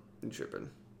dope. You tripping.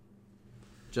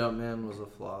 Jumpman was a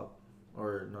flop.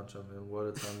 Or not Jumpman, What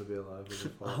a Time to Be Alive was a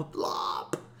flop.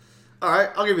 Flop. Alright,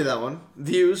 I'll give you that one.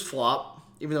 Views, flop.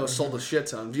 Even though it sold a shit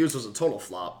ton. Views was a total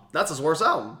flop. That's his worst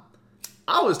album.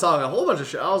 I was talking a whole bunch of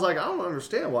shit. I was like, I don't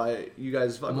understand why you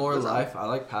guys fucking More with this album. Life, I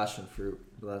like Passion Fruit,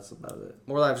 but that's about it.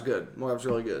 More Life's good. More Life's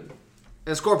really good.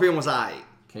 And Scorpion was aight.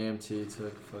 KMT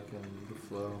took fucking the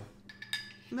flow.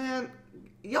 Man,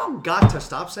 y'all got to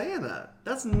stop saying that.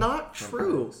 That's not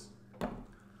true.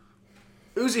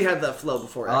 Uzi had that flow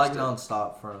before. I like X did.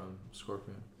 Nonstop from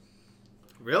Scorpion.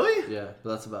 Really? Yeah,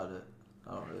 but that's about it.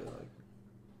 I don't really like it.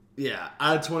 Yeah,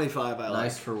 out of 25, I like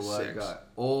Nice for What 6. got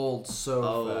old so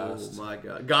Oh fast. my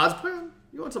god. God's Plan?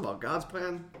 You want to talk about God's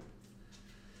Plan?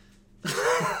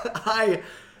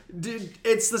 Dude,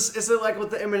 it's like with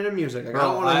the Eminem music. Like, I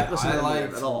don't Bro, want to listen to Eminem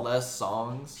liked at all. less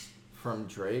songs from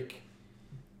Drake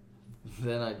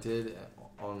than I did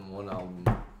on one album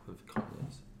with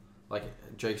Kanye's. Like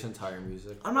Drake's entire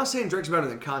music. I'm not saying Drake's better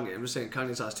than Kanye. I'm just saying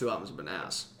Kanye's last 2 albums have been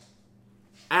ass.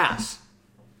 Ass.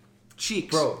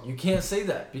 Cheeks. Bro, you can't say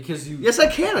that because you. Yes, I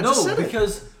can. I just No, said it.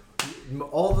 because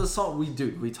all the song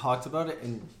we talked about it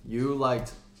and you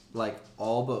liked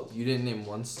all but you didn't name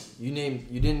one. You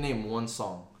didn't name one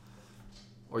song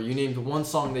Or you named one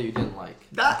song that you didn't like.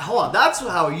 Hold on, that's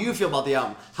how you feel about the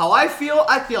album. How I feel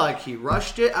like he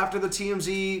rushed it after the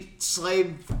TMZ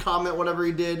slave comment, whatever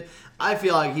he did. I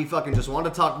feel like he fucking just wanted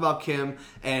to talk about Kim,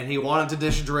 and he wanted to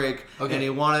dish Drake, and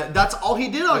he wanted... That's all he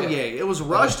did on Ye. It was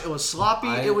rushed, it was sloppy,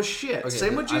 it was shit.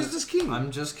 Same with Jesus is King. I'm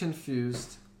just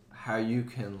confused how you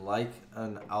can like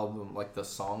an album, like the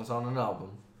songs on an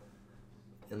album,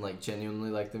 and like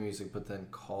genuinely like the music, but then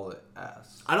call it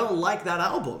ass. I don't like that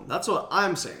album. That's what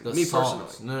I'm saying. The Me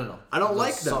songs. personally. No. I don't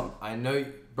like them. I know,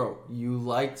 bro. You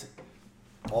liked.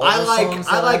 All I the songs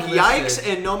that like I Yikes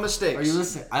listed. and No Mistakes. Are you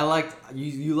listening? I liked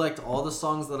you liked all the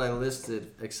songs that I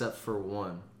listed except for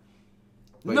one.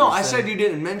 But No, I said you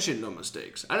didn't mention No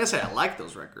Mistakes. I didn't say I like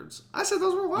those records. I said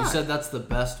those were whack. You said that's the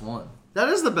best one. That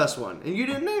is the best one, and you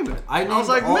didn't name it. I was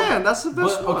like, man, that's the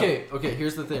best one. Okay,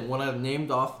 here's the thing. When I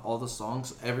named off all the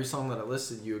songs, every song that I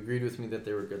listed, you agreed with me that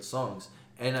they were good songs.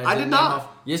 And I did name not. Off,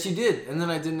 yes, you did. And then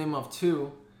I did name off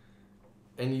two.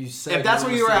 And you said... If that's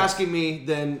what you were asking me,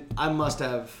 then I must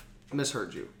have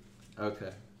misheard you.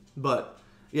 Okay. But,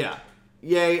 yeah.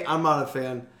 Yay, I'm not a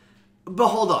fan. But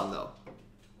hold on, though.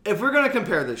 If we're going to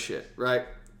compare this shit, right?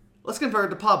 Let's compare it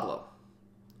to Pablo.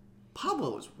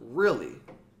 Pablo is really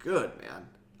good, man.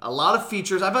 A lot of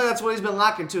features. I feel like that's what he's been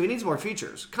lacking, too. He needs more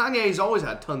features. Kanye's always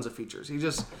had tons of features. He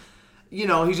just...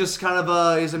 he's just kind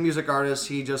of he's a music artist.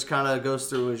 He just kind of goes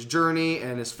through his journey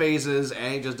and his phases,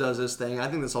 and he just does his thing. I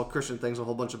think this whole Christian thing's a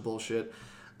whole bunch of bullshit.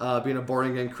 Being a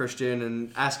born-again Christian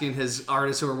and asking his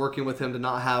artists who are working with him to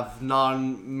not have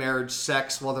non-marriage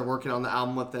sex while they're working on the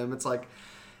album with him. It's like,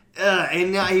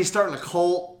 and now he's starting a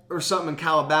cult or something in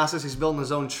Calabasas. He's building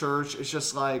his own church. It's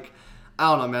just like, I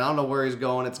don't know, man. I don't know where he's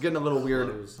going. It's getting a little weird.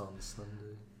 On Sunday.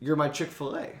 You're my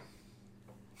Chick-fil-A.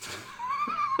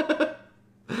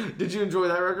 Did you enjoy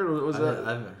that record? Or was that?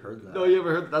 I haven't heard that. No, you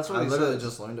haven't heard. That's what I he literally says.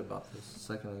 just learned about this a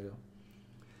second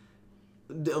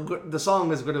ago. The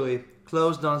song is literally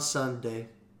closed on Sunday.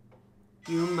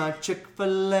 You my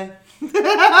Chick-fil-A.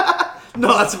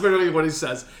 No, that's literally what he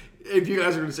says. If you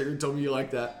guys are gonna sit here and tell me you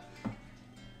like that,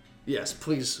 yes,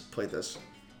 please play this.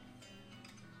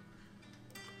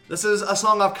 This is a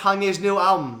song off Kanye's new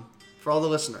album for all the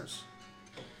listeners.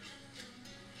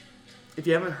 If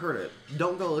you haven't heard it,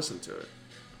 don't go listen to it.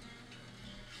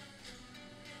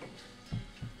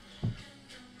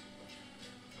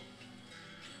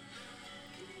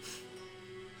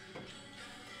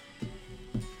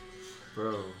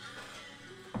 Bro,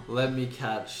 let me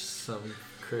catch some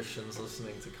Christians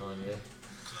listening to Kanye.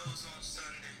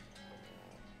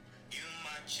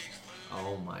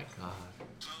 Oh my god.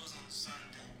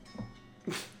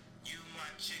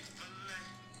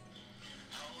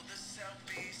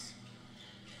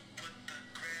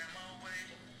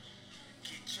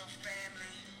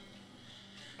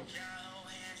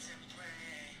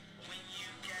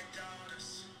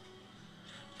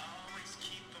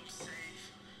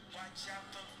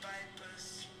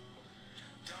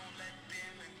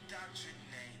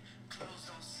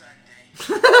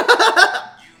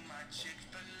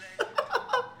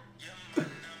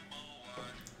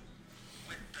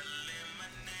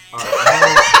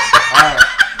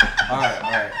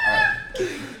 Alright.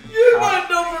 You're my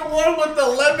number one with the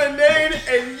lemonade,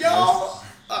 and y'all.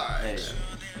 Hey,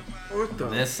 What the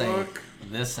this fuck?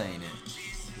 This ain't it.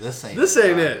 This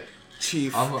ain't it,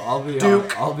 Chief. I'll be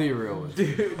Duke. I'll be real with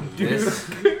you. This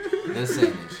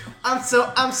ain't it. I'm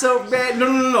so bad.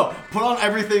 No. Put on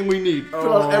everything we need. Put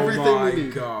on everything we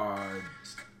need. God.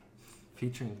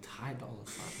 Featuring Ty Dolla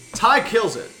 $ign. Ty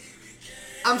kills it.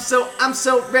 I'm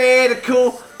so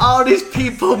radical. All these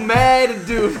people mad,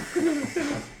 dude.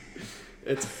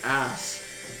 It's ass.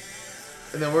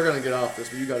 And then we're gonna get off this,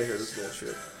 but you gotta hear this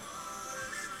bullshit.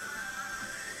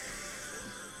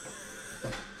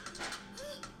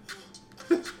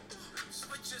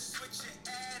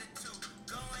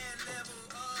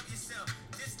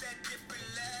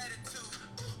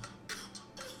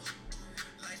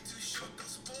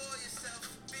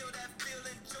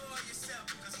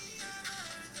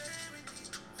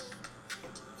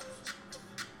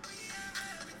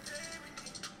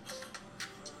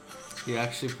 He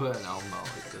actually put an album out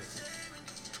like this.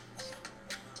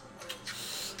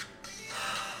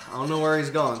 I don't know where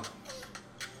he's gone.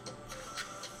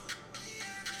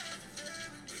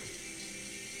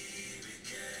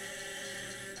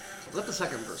 Let the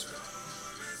second verse go.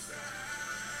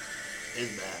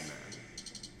 It's bad, man.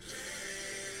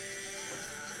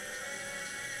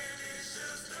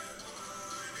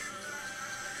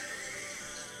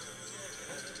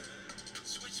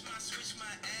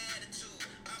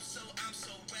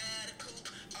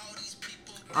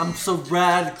 I'm so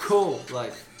radical.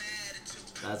 Like,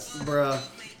 that's Bruh.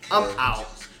 I'm out.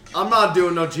 I'm not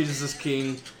doing no Jesus is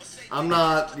King. I'm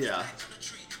not. Yeah.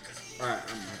 All right,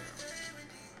 I'm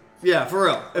Yeah, for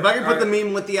real. If I could put the Alright.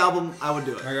 meme with the album, I would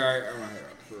do it. I'm gonna head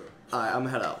out for real. Alright, I'm gonna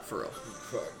head out for real.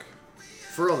 Fuck.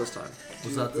 For real this time.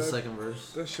 Was Dude, that the second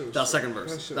verse? That shit was That was so- second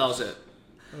verse. shit That was it.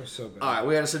 That was so bad. Alright,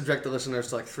 we had to subject the listeners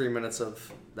to like 3 minutes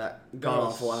of that god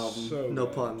awful album. so No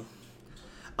bad. pun.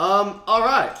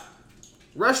 Alright.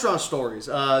 Restaurant stories.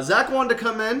 Zach wanted to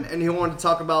come in and he wanted to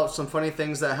talk about some funny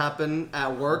things that happen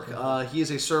at work. He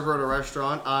is a server at a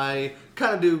restaurant. I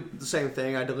kind of do the same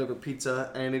thing. I deliver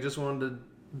pizza, and he just wanted to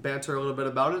banter a little bit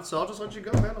about it. So I'll just let you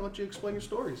go, man. I'll let you explain your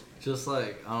stories. Just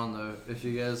like, I don't know if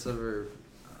you guys ever,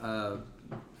 I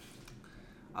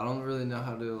don't really know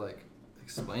how to like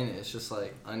explain it. It's just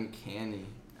like uncanny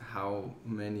how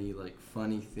many like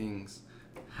funny things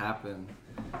happen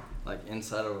like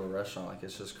inside of a restaurant. Like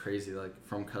it's just crazy, like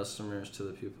from customers to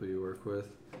the people you work with.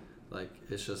 Like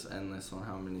it's just endless on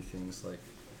how many things like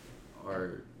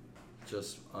are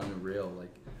just unreal.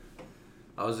 Like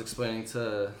I was explaining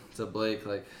to Blake,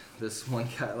 like this one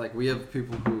guy, like we have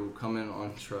people who come in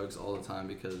on drugs all the time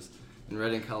because in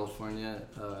Redding, California,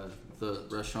 the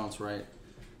restaurant's right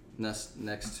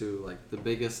next to like the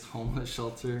biggest homeless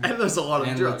shelter And there's a lot of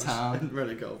in drugs the town, in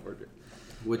Redding, California.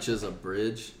 which is a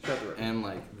bridge, That's right. and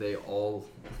like they all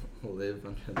live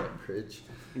under that bridge.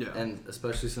 Yeah. And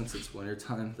especially since it's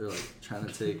wintertime, they're like trying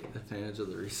to take advantage of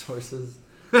the resources.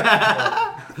 We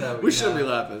shouldn't be have.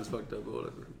 laughing. It's fucked up, but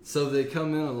whatever. So they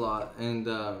come in a lot, and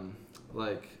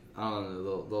like I don't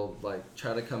know, they'll like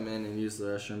try to come in and use the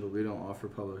restroom, but we don't offer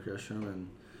public restroom. And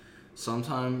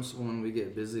sometimes when we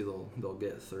get busy, they'll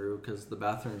get through because the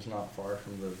bathroom's not far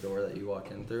from the door that you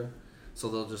walk in through. So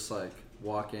they'll just like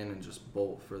walk in and just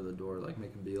bolt for the door, like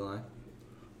make a beeline.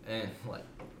 And like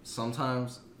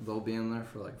sometimes they'll be in there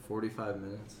for like 45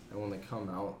 minutes, and when they come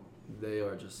out, they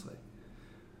are just like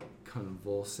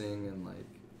convulsing, and like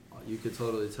you could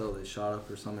totally tell they shot up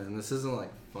or something. And this isn't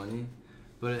like funny,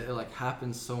 but it like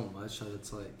happens so much that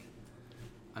it's like,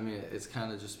 I mean, it's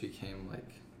kind of just became like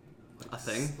A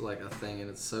thing? like a thing, and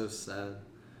it's so sad.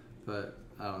 But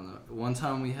I don't know. One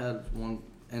time we had one,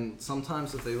 and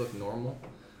sometimes if they look normal,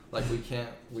 like we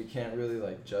can't really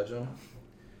like judge them,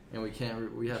 and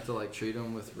we have to like treat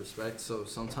them with respect. So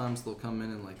sometimes they'll come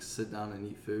in and like sit down and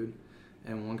eat food.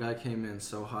 And one guy came in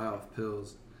so high off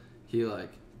pills, he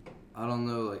like, I don't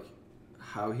know like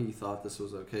how he thought this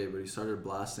was okay, but he started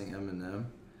blasting Eminem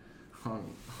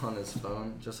on his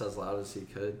phone just as loud as he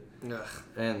could. Ugh.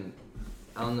 And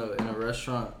I don't know, in a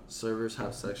restaurant, servers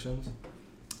have sections.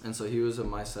 And so he was in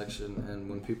my section, and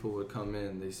when people would come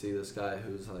in, they see this guy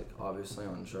who's like obviously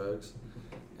on drugs,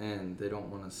 and they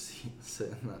don't want to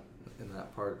sit in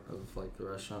that part of like the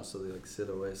restaurant, so they like sit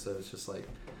away. So it's just like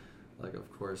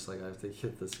of course, like I have to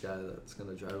get this guy that's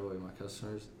gonna drive away my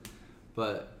customers.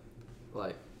 But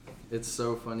like it's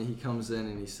so funny. He comes in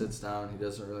and he sits down. He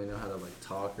doesn't really know how to like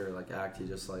talk or like act. He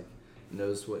just like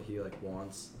knows what he like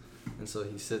wants, and so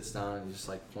he sits down and he just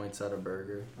like points at a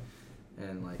burger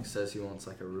and like says he wants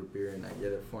like a root beer, and I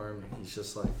get it for him. And he's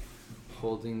just like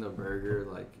holding the burger,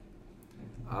 like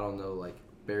I don't know, like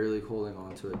barely holding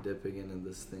on to it, dipping it in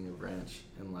this thing of ranch,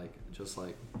 and like just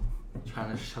like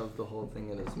trying to shove the whole thing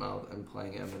in his mouth and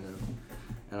playing Eminem.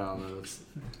 And I don't know. It's,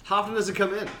 How often does it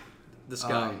come in? This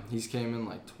guy. he's came in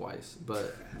like twice,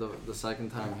 but the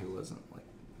second time he wasn't like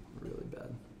really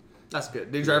bad. That's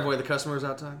good. Did you drive away the customers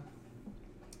that time?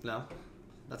 No?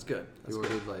 That's good. That's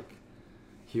good.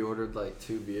 He ordered like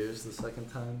 2 beers the second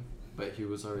time, but he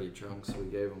was already drunk, so we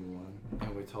gave him one,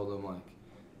 and we told him like,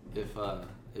 if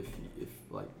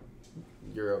like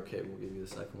you're okay, we'll give you the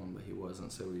second one, but he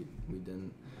wasn't, so we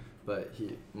didn't. But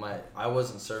I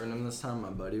wasn't serving him this time. My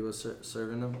buddy was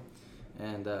serving him,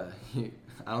 and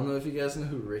I don't know if you guys know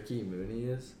who Ricky Mooney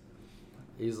is.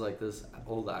 He's like this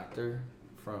old actor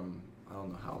from I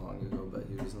don't know how long ago, but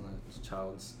he was in a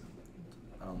child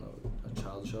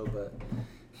show, but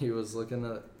he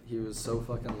was so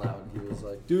fucking loud. He was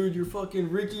like, "Dude, you're fucking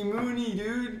Ricky Mooney,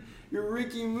 dude. You're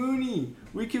Ricky Mooney.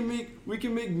 We can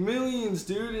make millions,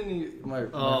 dude." And my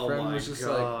friend was just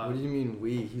like, "What do you mean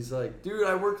we?" He's like, "Dude,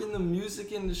 I work in the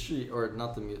music industry, or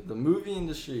not the movie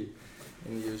industry."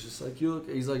 And he was just like,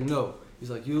 He's like, "No." He's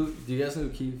like, Do you guys know who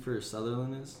Kiefer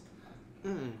Sutherland is?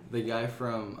 Mm. The guy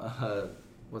from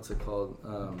what's it called?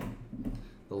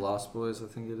 The Lost Boys, I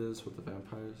think it is, with the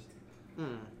vampires.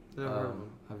 Never heard of him.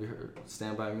 Have you heard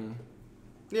Stand By Me?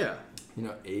 Yeah. You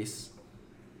know Ace?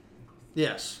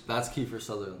 Yes. That's Kiefer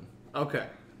Sutherland. Okay.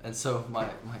 And so my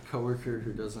coworker,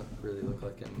 who doesn't really look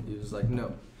like him, he was like,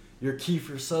 "No, "You're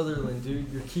Kiefer Sutherland, dude.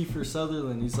 You're Kiefer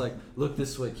Sutherland." He's like, "Look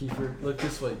this way, Kiefer. Look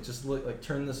this way. Just look, like,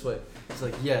 turn this way." He's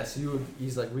like, "Yes, you would."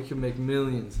 He's like, "We can make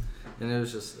millions." And it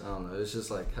was just, I don't know. It was just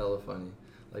like hella funny.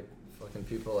 Like fucking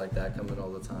people like that come in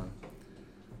all the time.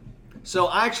 So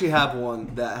I actually have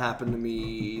one that happened to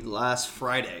me last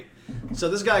Friday. So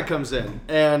this guy comes in,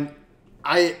 and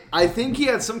I think he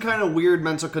had some kind of weird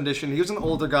mental condition. He was an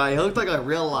older guy. He looked like a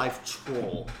real life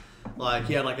troll. Like,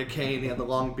 he had like a cane, he had the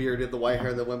long beard, he had the white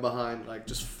hair that went behind, like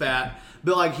just fat.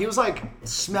 But like, he was like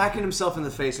smacking himself in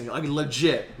the face, and like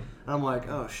legit. And I'm like,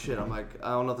 oh shit. I'm like,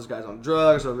 I don't know if this guy's on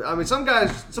drugs or, I mean, some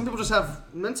people just have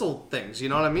mental things, you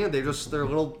know what I mean? They're a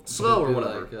little slow or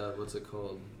whatever. Like, what's it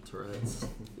called? Tourette's.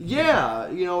 Yeah,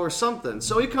 you know, or something.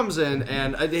 So he comes in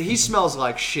and he smells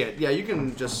like shit. Yeah, you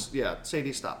can just,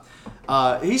 Sadie, stop.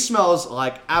 He smells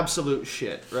like absolute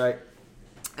shit, right?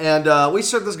 And we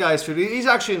served this guy's food. He's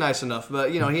actually nice enough,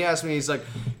 but, you know, he asked me, he's like,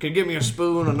 can you give me a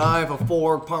spoon, a knife, a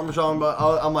fork, Parmesan? But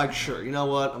I'm like, sure. You know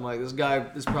what? I'm like, this guy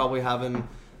is probably having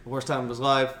the worst time of his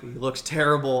life. He looks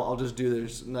terrible. I'll just do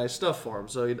this nice stuff for him.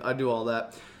 So I do all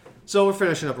that. So we're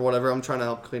finishing up or whatever. I'm trying to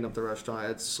help clean up the restaurant.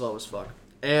 It's slow as fuck.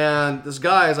 And this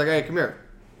guy is like, hey, come here.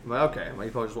 I'm like, okay. I'm like,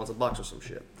 he probably just wants a box or some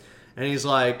shit. And he's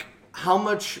like, how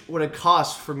much would it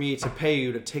cost for me to pay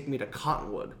you to take me to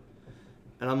Cottonwood?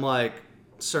 And I'm like,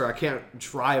 sir, I can't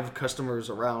drive customers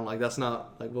around. Like, that's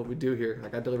not like what we do here.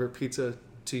 Like, I deliver pizza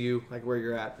to you, like where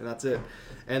you're at, and that's it.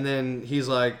 And then he's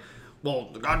like,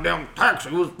 well, the goddamn taxi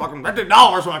was fucking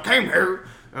 $50 when I came here,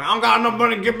 and I don't got enough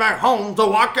money to get back home, so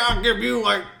why can't I give you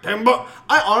like $10?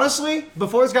 I honestly,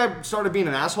 before this guy started being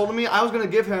an asshole to me, I was gonna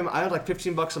give him, I had like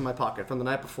 $15 in my pocket from the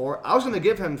night before. I was gonna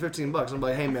give him $15. I'm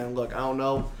like, hey man, look, I don't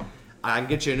know, I can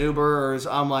get you an Uber, or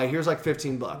I'm like, here's like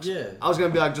 $15. Yeah. I was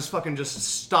gonna be like, just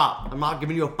stop. I'm not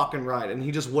giving you a fucking ride, and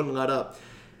he just wouldn't let up.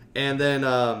 And then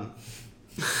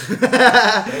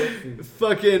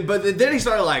fucking, but then he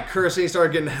started like cursing, he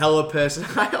started getting hella pissed, and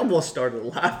I almost started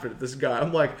laughing at this guy.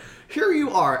 I'm like, here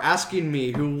you are asking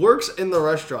me, who works in the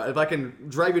restaurant, if I can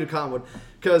drive you to Cottonwood,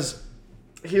 because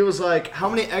he was like, how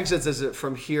many exits is it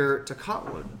from here to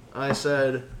Cottonwood? I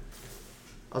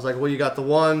was like, well, you got the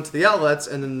one to the outlets,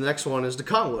 and then the next one is to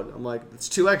Cottonwood. I'm like, it's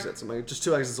 2 exits. I'm like, just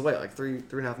 2 exits away, like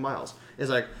 3.5 miles. He's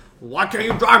like, why can't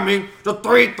you drive me to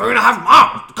 3.5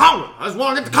 miles to Cottonwood? I just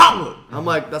want to get to Cottonwood. I'm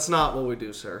like, that's not what we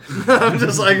do, sir. I'm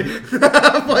just like,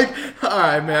 I'm like, all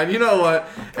right, man, you know what?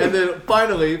 And then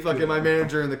finally, fucking my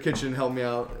manager in the kitchen helped me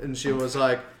out, and she was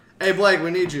like, hey, Blake, we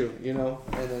need you, you know?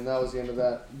 And then that was the end of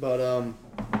that. But,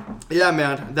 yeah,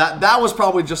 man, that was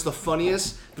probably just the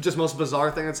funniest, but just most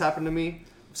bizarre thing that's happened to me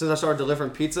since I started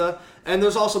delivering pizza. And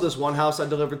there's also this one house I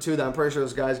delivered to that I'm pretty sure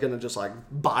this guy's gonna just like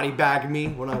body bag me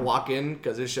when I walk in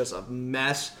because it's just a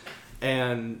mess.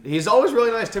 And he's always really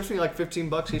nice, tips me like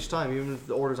 $15 each time, even if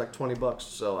the order's like $20.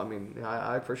 So I mean,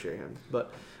 I appreciate him.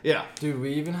 But yeah, dude,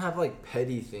 we even have like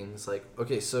petty things. Like,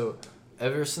 okay, so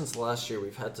ever since last year,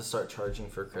 we've had to start charging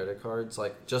for credit cards,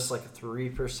 like just like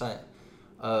 3%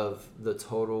 of the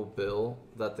total bill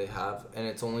that they have, and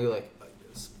it's only like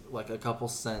a couple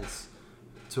cents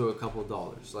to a couple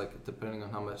dollars, like depending on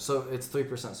how much. So it's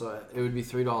 3%, so it would be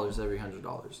 $3 every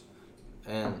 $100,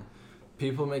 and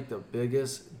people make the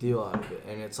biggest deal out of it.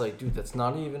 And it's like, dude, that's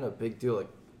not even a big deal. Like,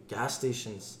 gas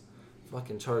stations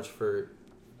fucking charge for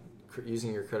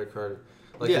using your credit card.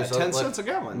 Like, yeah, 10 cents a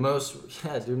gallon. Most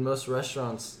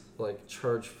restaurants like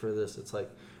charge for this. It's like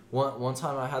one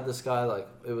time I had this guy, like,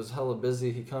 it was hella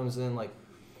busy. He comes in, like,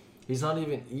 he's not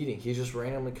even eating. He just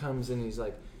randomly comes in. He's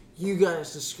like, you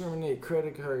guys discriminate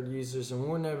credit card users, and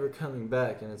we're never coming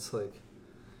back. And it's like,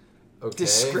 okay.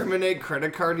 Discriminate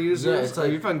credit card users? Yeah, it's like,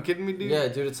 are you fucking kidding me, dude? Yeah,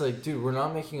 dude, it's like, dude, we're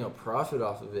not making a profit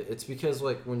off of it. It's because,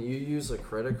 like, when you use a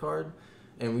credit card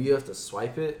and you have to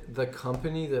swipe it, the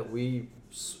company that we,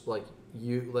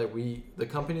 the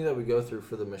company that we go through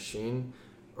for the machine,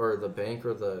 or the bank,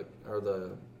 or the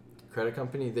credit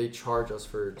company, they charge us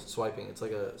for swiping. It's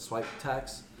like a swipe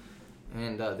tax.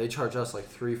 And they charge us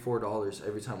like $3-4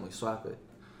 every time we swap it.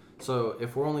 So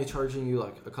if we're only charging you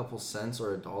like a couple cents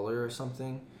or $1 or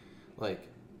something, like,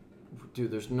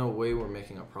 dude, there's no way we're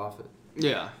making a profit.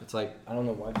 Yeah. It's like, I don't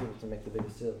know why people have to make the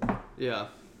biggest deal. Yeah.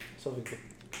 So we could.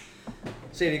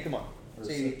 Sadie, come on.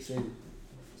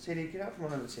 Sadie, get out from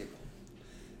under the table.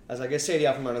 As I get Sadie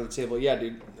out from under the table, yeah,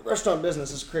 dude, the restaurant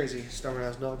business is crazy, stubborn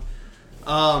ass dog.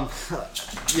 Yeah,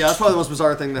 that's probably the most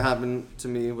bizarre thing that happened to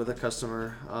me with a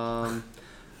customer. I'm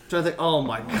trying to think. Oh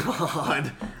my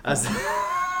god! As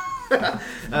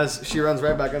she runs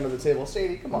right back under the table.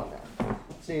 Sadie, come on now.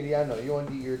 Sadie, I know you want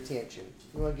to get your attention.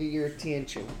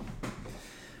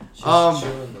 She's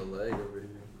chewing the leg over here.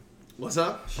 What's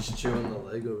up? She's chewing the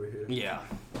leg over here. Yeah.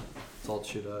 It's all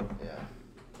chewed up. Yeah,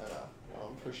 I know.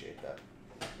 I appreciate that.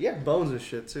 Yeah, bones and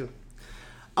shit too.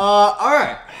 All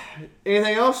right.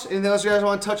 Anything else? Anything else you guys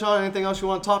want to touch on? Anything else you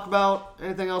want to talk about?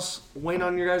 Anything else weighing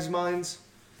on your guys' minds?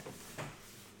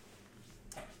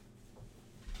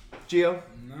 Gio?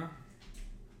 No.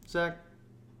 Zach?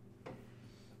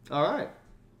 All right.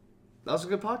 That was a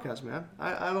good podcast, man. I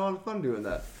had a lot of fun doing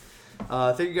that.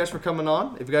 Thank you guys for coming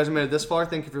on. If you guys have made it this far,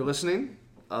 thank you for listening.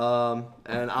 And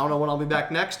I don't know when I'll be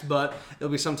back next, but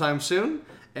it'll be sometime soon.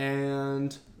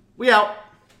 And we out.